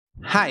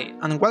Hi,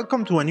 and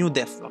welcome to a new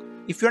devlog.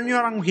 If you're new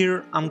around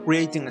here, I'm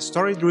creating a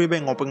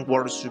story-driven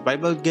open-world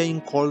survival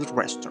game called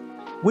Resttore,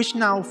 which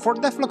now, 4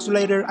 devlogs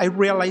later, I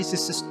realize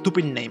is a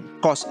stupid name,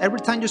 cause every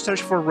time you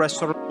search for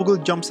Resttore, Google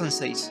jumps and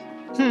says,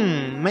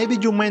 maybe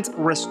you meant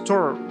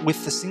restore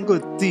with a single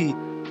T.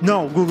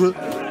 No, Google,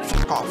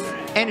 fuck off.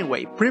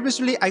 Anyway,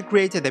 previously I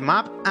created a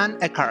map and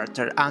a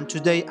character, and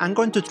today I'm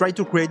going to try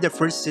to create the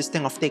first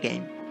system of the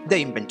game, the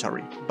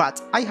inventory.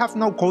 But I have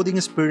no coding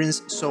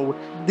experience, so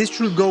this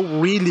should go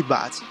really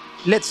bad.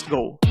 Let's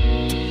go!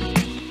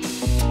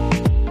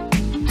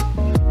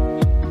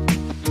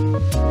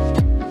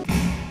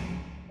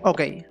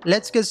 Okay,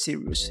 let's get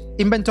serious.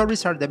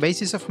 Inventories are the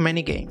basis of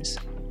many games.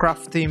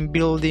 Crafting,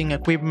 building,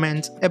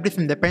 equipment,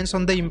 everything depends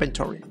on the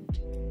inventory.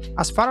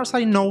 As far as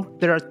I know,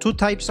 there are 2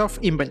 types of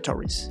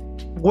inventories: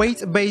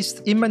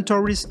 weight-based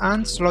inventories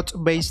and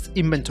slot-based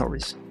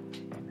inventories.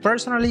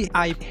 Personally,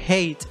 I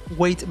hate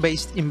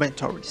weight-based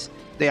inventories.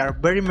 They are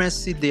very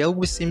messy, they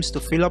always seem to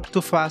fill up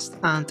too fast,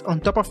 and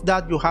on top of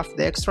that you have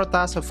the extra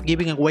task of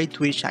giving a weight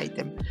to each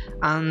item.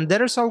 And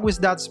there's always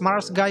that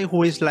smart guy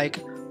who is like,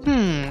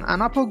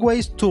 an apple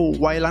weighs 2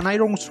 while an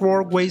iron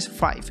sword weighs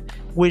 5,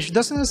 which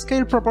doesn't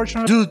scale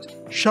proportionally. Dude,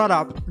 shut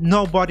up,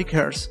 nobody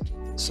cares.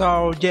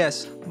 So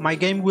yes, my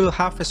game will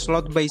have a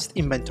slot-based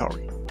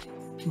inventory.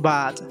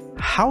 But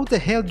how the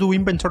hell do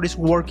inventories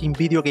work in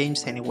video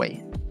games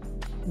anyway?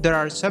 There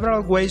are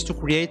several ways to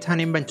create an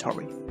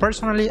inventory.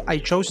 Personally, I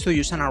chose to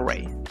use an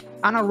array.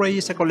 An array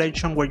is a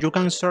collection where you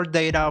can sort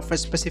data of a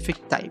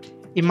specific type,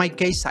 in my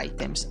case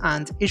items,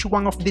 and each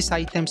one of these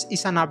items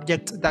is an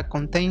object that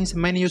contains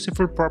many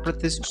useful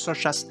properties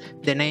such as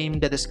the name,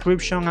 the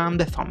description, and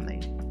the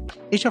thumbnail.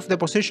 Each of the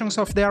positions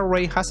of the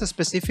array has a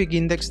specific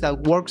index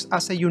that works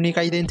as a unique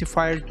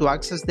identifier to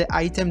access the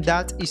item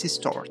that is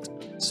stored.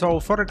 So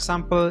for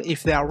example,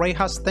 if the array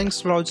has 10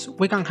 slots,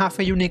 we can have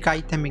a unique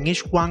item in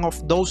each one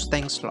of those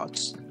 10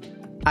 slots.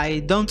 I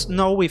don't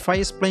know if I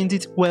explained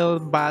it well,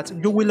 but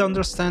you will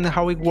understand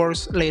how it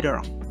works later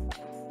on.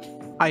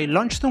 I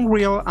launched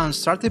Unreal and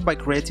started by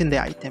creating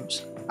the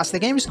items. As the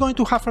game is going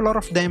to have a lot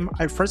of them,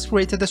 I first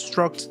created a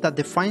struct that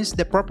defines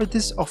the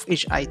properties of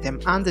each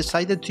item and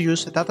decided to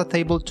use a data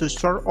table to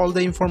store all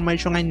the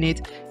information I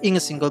need in a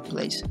single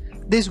place.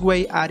 This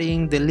way,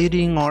 adding,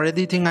 deleting or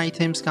editing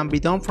items can be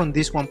done from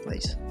this one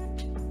place.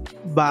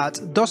 But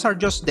those are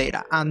just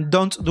data and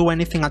don't do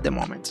anything at the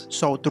moment,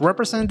 so to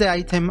represent the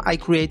item I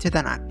created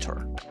an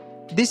actor.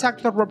 This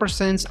actor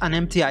represents an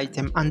empty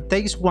item and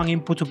takes one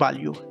input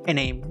value, a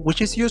name,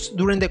 which is used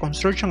during the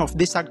construction of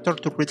this actor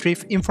to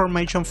retrieve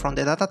information from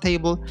the data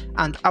table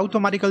and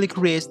automatically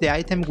creates the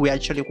item we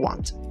actually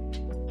want.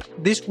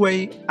 This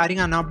way, adding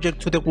an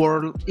object to the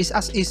world is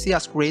as easy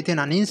as creating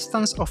an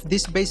instance of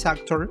this base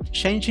actor,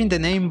 changing the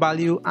name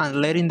value and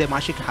letting the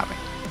magic happen.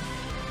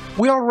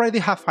 We already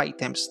have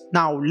items,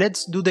 now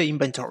let's do the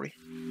inventory.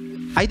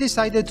 I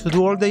decided to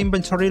do all the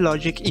inventory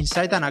logic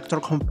inside an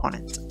actor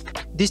component.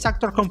 This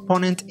actor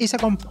component is a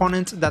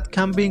component that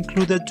can be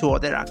included to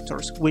other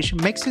actors, which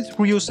makes it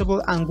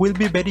reusable and will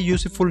be very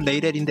useful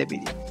later in the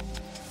video.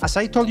 As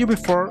I told you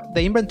before,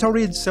 the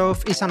inventory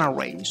itself is an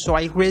array, so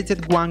I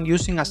created one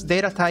using as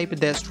data type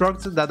the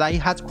struct that I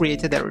had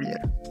created earlier.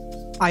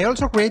 I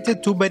also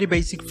created 2 very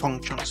basic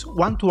functions,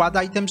 one to add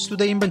items to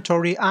the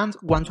inventory and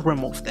one to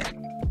remove them.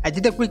 I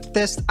did a quick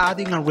test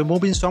adding and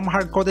removing some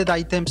hard-coded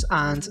items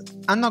and,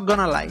 I'm not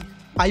gonna lie,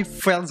 I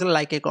felt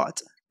like a god.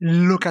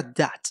 Look at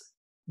that.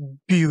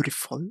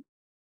 Beautiful.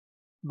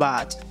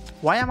 But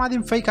why am I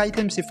adding fake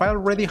items if I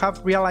already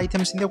have real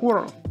items in the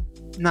world?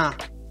 Nah,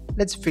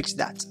 let's fix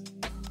that.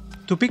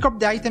 To pick up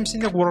the items in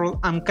the world,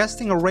 I'm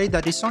casting an array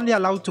that is only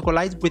allowed to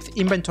collide with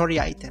inventory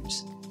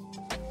items.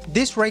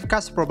 This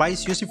raycast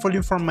provides useful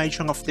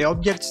information of the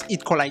objects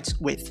it collides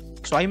with,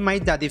 so I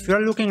made that if you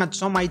are looking at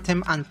some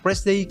item and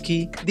press the E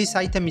key, this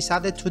item is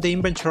added to the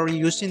inventory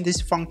using this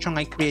function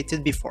I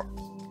created before.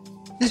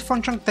 This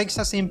function takes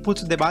as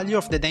input the value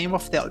of the name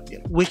of the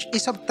object, which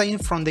is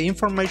obtained from the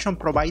information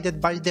provided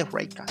by the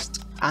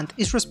raycast, and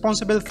is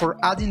responsible for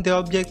adding the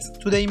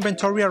object to the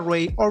inventory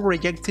array or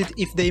reject it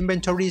if the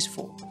inventory is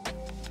full.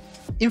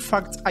 In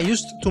fact, I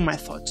used 2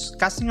 methods,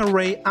 casting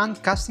array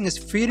and casting a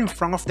sphere in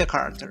front of the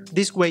character.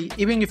 This way,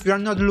 even if you are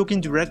not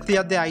looking directly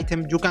at the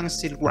item, you can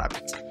still grab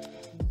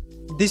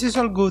it. This is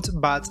all good,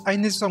 but I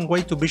need some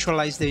way to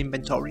visualize the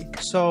inventory,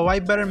 so I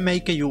better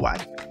make a UI,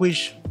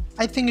 which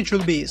I think it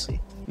should be easy.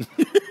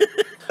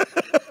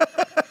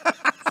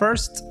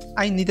 First,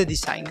 I need a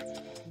design.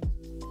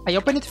 I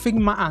opened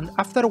Figma and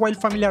after a while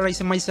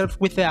familiarizing myself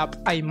with the app,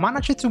 I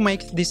managed to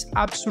make this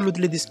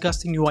absolutely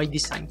disgusting UI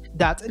design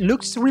that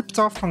looks ripped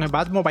off from a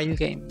bad mobile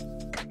game.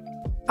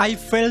 I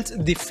felt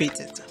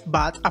defeated,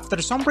 but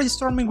after some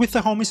brainstorming with the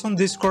homies on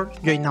Discord,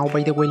 join now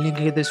by the way link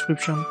in the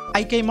description,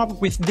 I came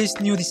up with this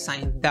new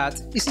design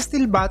that is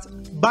still bad,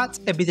 but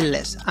a bit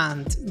less,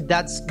 and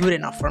that's good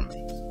enough for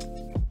me.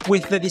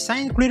 With the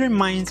design clear in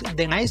mind,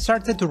 then I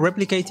started to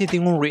replicate it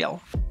in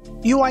Unreal.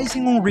 UIs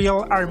in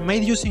Unreal are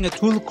made using a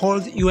tool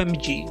called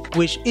UMG,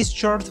 which is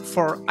short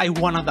for I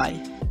wanna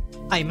die.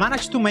 I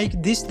managed to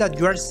make this that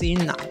you are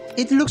seeing now.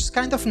 It looks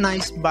kind of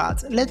nice,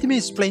 but let me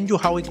explain you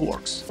how it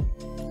works.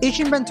 Each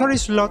inventory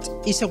slot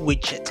is a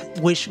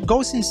widget, which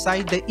goes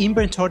inside the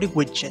inventory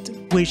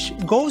widget, which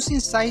goes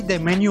inside the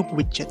menu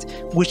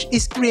widget, which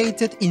is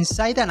created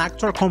inside an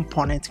actor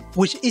component,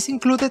 which is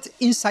included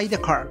inside the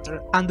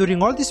character, and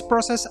during all this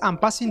process I'm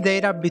passing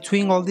data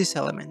between all these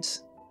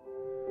elements.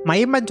 My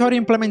inventory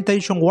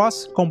implementation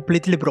was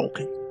completely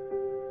broken.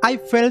 I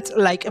felt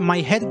like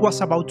my head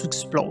was about to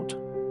explode.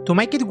 To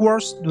make it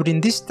worse,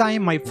 during this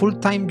time my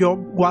full-time job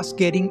was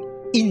getting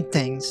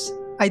intense.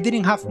 I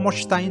didn't have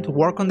much time to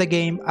work on the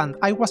game and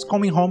I was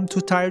coming home too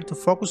tired to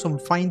focus on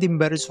finding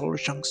better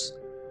solutions.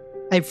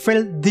 I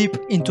fell deep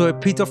into a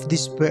pit of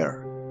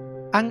despair.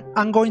 And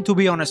I'm going to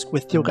be honest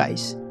with you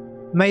guys.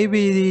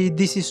 Maybe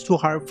this is too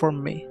hard for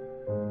me.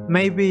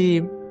 Maybe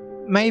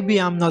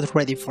I'm not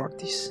ready for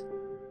this.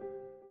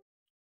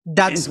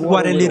 That's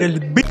what a little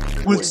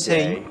bitch would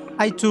say.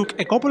 I took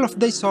a couple of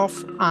days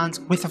off and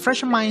with a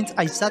fresh mind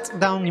I sat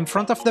down in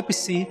front of the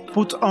PC,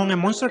 put on a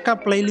Monster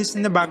Cup playlist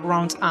in the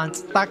background and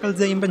tackled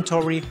the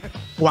inventory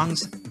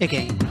once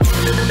again.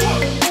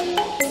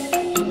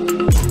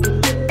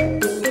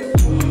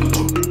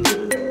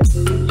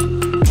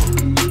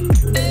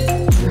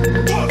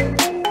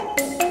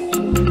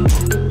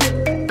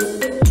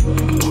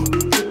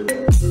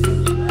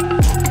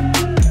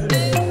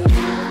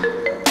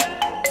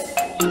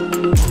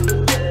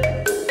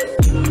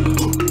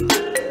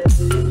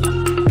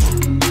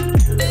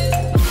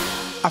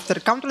 After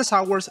countless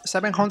hours,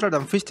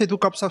 752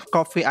 cups of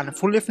coffee and a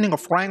full evening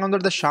of crying under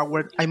the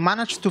shower, I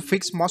managed to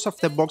fix most of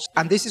the bugs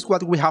and this is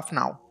what we have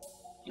now.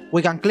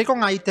 We can click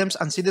on items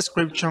and see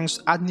descriptions,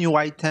 add new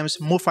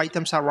items, move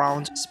items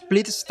around,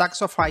 split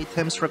stacks of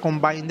items,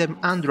 recombine them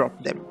and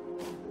drop them.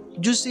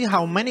 You see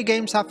how many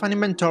games have an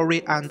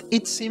inventory and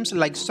it seems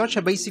like such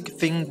a basic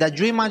thing that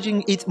you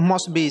imagine it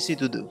must be easy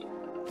to do.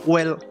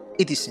 Well,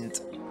 it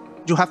isn't.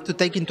 You have to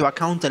take into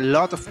account a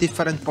lot of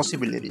different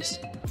possibilities.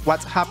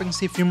 What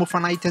happens if you move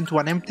an item to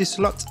an empty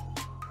slot?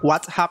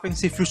 What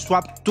happens if you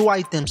swap two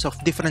items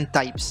of different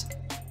types?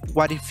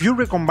 What if you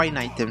recombine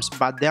items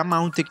but the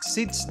amount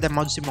exceeds the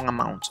maximum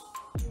amount?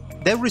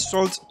 The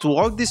result to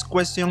all these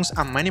questions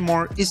and many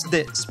more is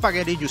the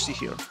spaghetti you see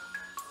here.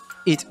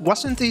 It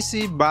wasn't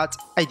easy, but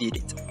I did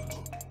it.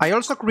 I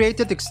also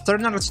created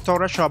external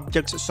storage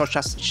objects such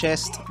as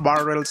chests,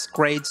 barrels,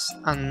 crates,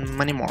 and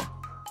many more.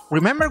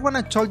 Remember when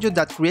I told you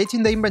that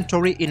creating the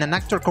inventory in an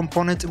actor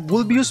component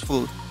would be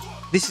useful?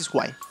 This is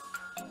why.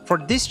 For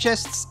these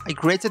chests, I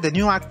created a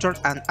new actor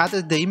and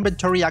added the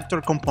inventory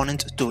actor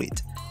component to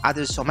it,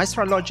 added some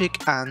extra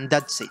logic and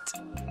that's it.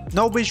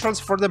 No visuals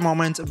for the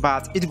moment,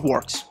 but it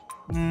works.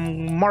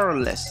 More or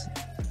less.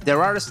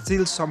 There are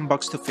still some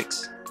bugs to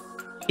fix.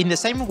 In the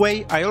same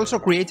way, I also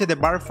created a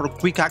bar for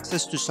quick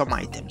access to some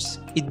items.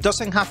 It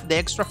doesn't have the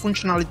extra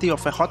functionality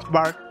of a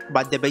hotbar,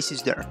 but the base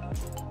is there.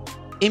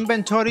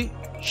 Inventory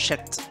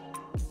checked.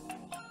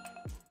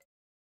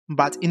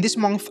 But in this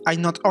month, I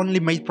not only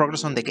made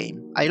progress on the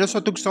game, I also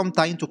took some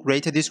time to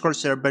create a Discord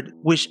server,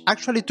 which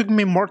actually took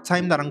me more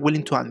time than I'm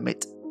willing to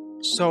admit.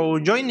 So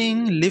join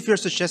in, leave your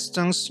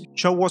suggestions,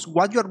 show us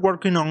what you're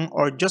working on,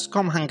 or just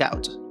come hang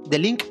out. The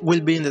link will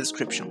be in the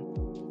description.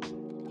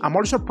 I'm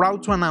also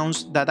proud to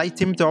announce that I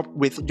teamed up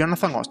with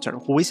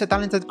𝗦𝗢𝗖𝗜𝗓, who is a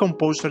talented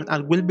composer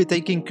and will be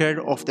taking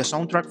care of the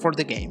soundtrack for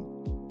the game.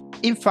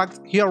 In fact,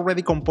 he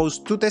already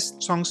composed 2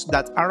 test songs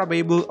that are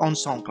available on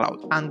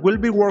SoundCloud, and will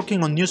be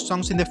working on new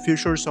songs in the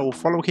future, so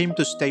follow him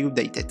to stay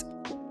updated.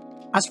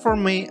 As for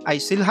me, I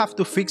still have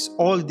to fix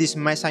all this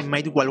mess I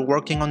made while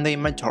working on the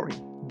inventory.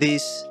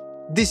 This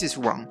is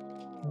wrong.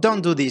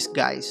 Don't do this,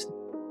 guys.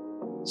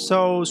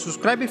 So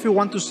subscribe if you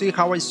want to see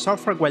how I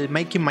suffer while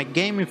making my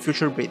game in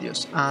future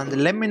videos,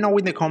 and let me know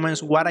in the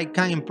comments what I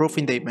can improve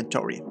in the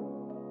inventory.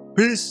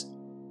 Peace!